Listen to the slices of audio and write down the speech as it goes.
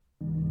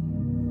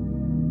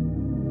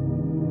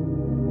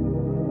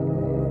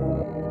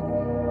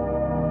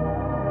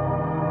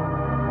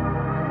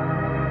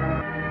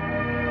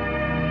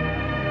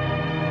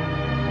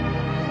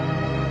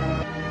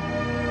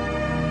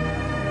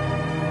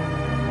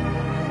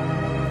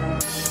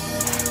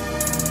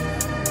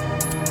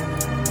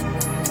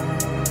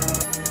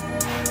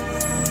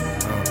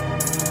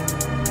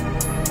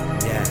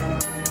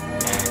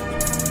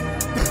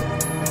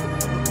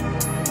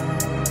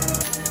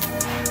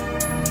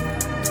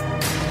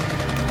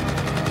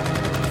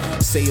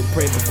Say a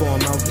prayer before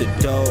I'm out the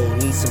door.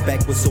 Need some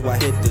backwards so I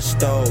hit the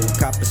stove.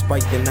 Cop a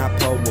Sprite then I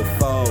pour a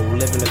foe.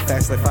 Living a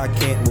fast life I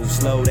can't move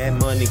slow. That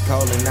money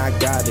calling I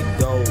gotta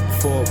go.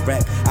 Before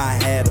rap I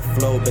had a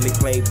flow. Billy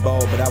played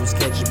ball but I was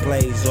catching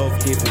plays off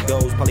different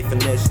goals. Probably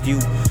finessed you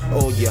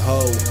or your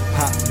hoe.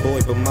 Hot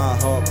boy but my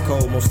heart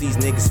cold. Most these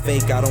niggas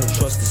fake, I don't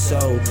trust the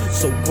soul.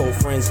 So-called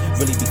friends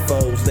really be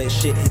foes. Let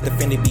shit hit the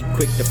fan and be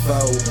quick to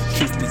fold.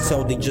 Truth be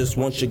told they just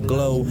want your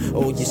glow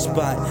or your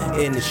spot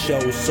in the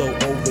show. So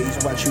always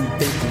watch who you think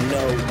you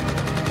know.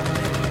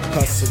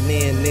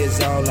 Hustling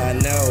is all I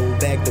know.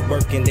 Back to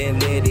work and then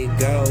let it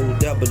go.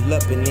 Double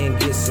up and then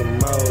get some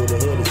more. The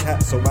hood is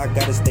hot so I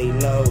gotta stay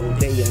low.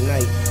 Day and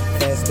night,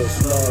 fast or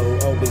slow.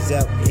 Always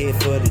out here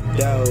for the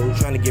dough.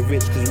 Trying to get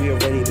rich cause we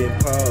already been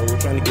po.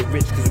 Trying to get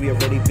rich cause we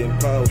already been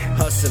po.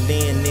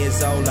 Hustling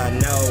is all I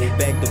know.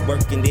 Back to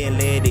work and then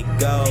let it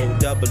go.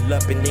 Double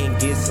up and then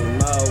get some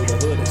more. The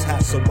hood is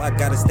hot so I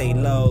gotta stay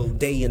low.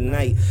 Day and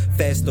night,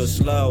 fast or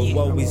slow.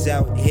 Always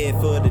out here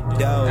for the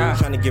dough.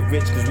 Trying to get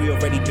rich cause we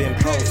already been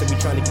po. So we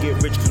trying to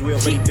get rich cause we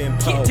already been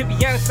po. To be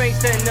honest, I ain't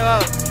setting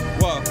up.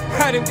 Whoa.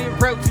 I done been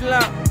broke too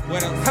long.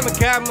 What else? I'm a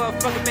god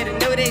motherfucker, better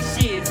know that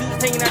shit. Dudes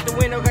hanging out the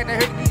window, got to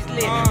hurt these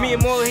lips. Me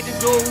and Mo hit the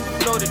door,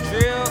 know the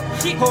drill.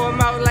 Pour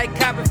him out like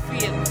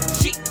Copperfield.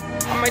 Shit.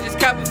 I might just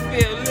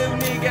Copperfield. Little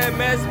nigga got a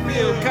massive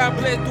bill.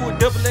 Complex do a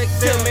double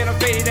XL, man. I'm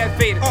faded, that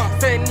faded.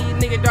 Son need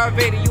nigga Darth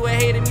Vader. You a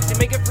hater, me to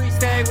make a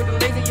freestyle with a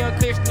laser young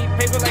kush. Need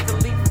paper like a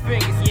leaf of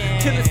fingers.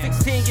 Killer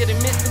 16, get a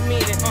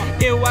misdemeanor.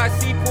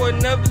 NYC for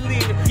another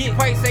leader.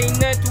 Price ain't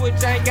nothing to a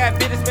giant. Got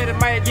business, better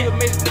mind. You a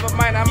major, never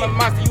mind. I'm a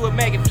monster, you a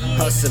maggot.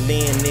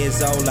 Hustling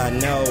is all I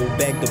know.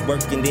 Back to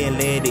work and then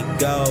let it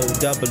go.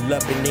 Double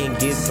up and then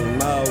get some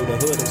more. The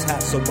hood is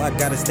hot so I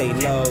gotta stay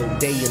low.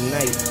 Day and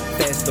night,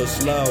 fast or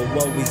slow.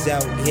 Always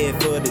out here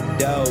for the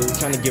dough.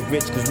 Trying to get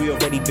rich cause we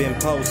already been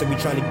po. So we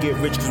trying to get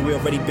rich cause we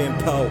already been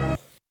po.